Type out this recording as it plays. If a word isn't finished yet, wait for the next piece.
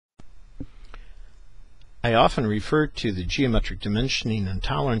I often refer to the geometric dimensioning and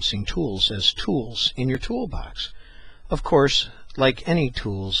tolerancing tools as tools in your toolbox. Of course, like any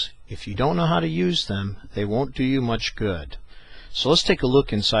tools, if you don't know how to use them, they won't do you much good. So let's take a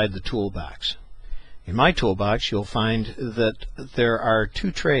look inside the toolbox. In my toolbox, you'll find that there are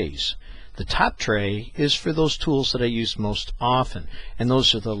two trays. The top tray is for those tools that I use most often, and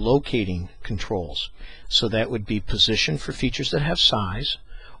those are the locating controls. So that would be position for features that have size,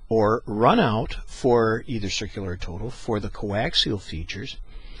 or run out for either circular or total for the coaxial features,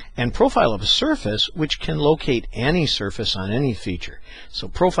 and profile of a surface, which can locate any surface on any feature. So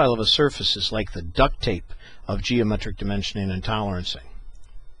profile of a surface is like the duct tape of geometric dimensioning and tolerancing.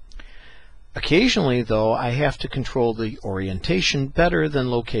 Occasionally, though, I have to control the orientation better than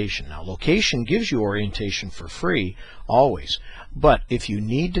location. Now, location gives you orientation for free, always. But if you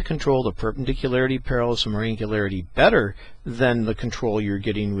need to control the perpendicularity, parallelism, or angularity better than the control you're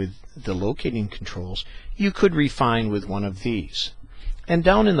getting with the locating controls, you could refine with one of these. And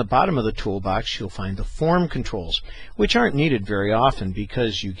down in the bottom of the toolbox, you'll find the form controls, which aren't needed very often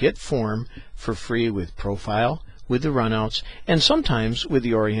because you get form for free with profile, with the runouts, and sometimes with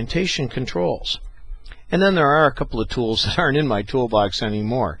the orientation controls. And then there are a couple of tools that aren't in my toolbox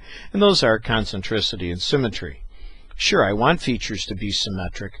anymore, and those are concentricity and symmetry. Sure, I want features to be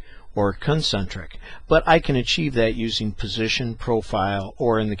symmetric or concentric, but I can achieve that using position, profile,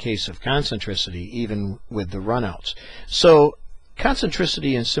 or in the case of concentricity, even with the runouts. So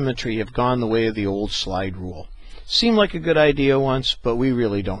concentricity and symmetry have gone the way of the old slide rule. Seemed like a good idea once, but we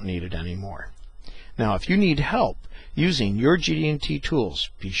really don't need it anymore. Now, if you need help using your GD&T tools,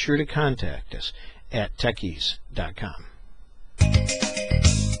 be sure to contact us at Tec-Ease.com.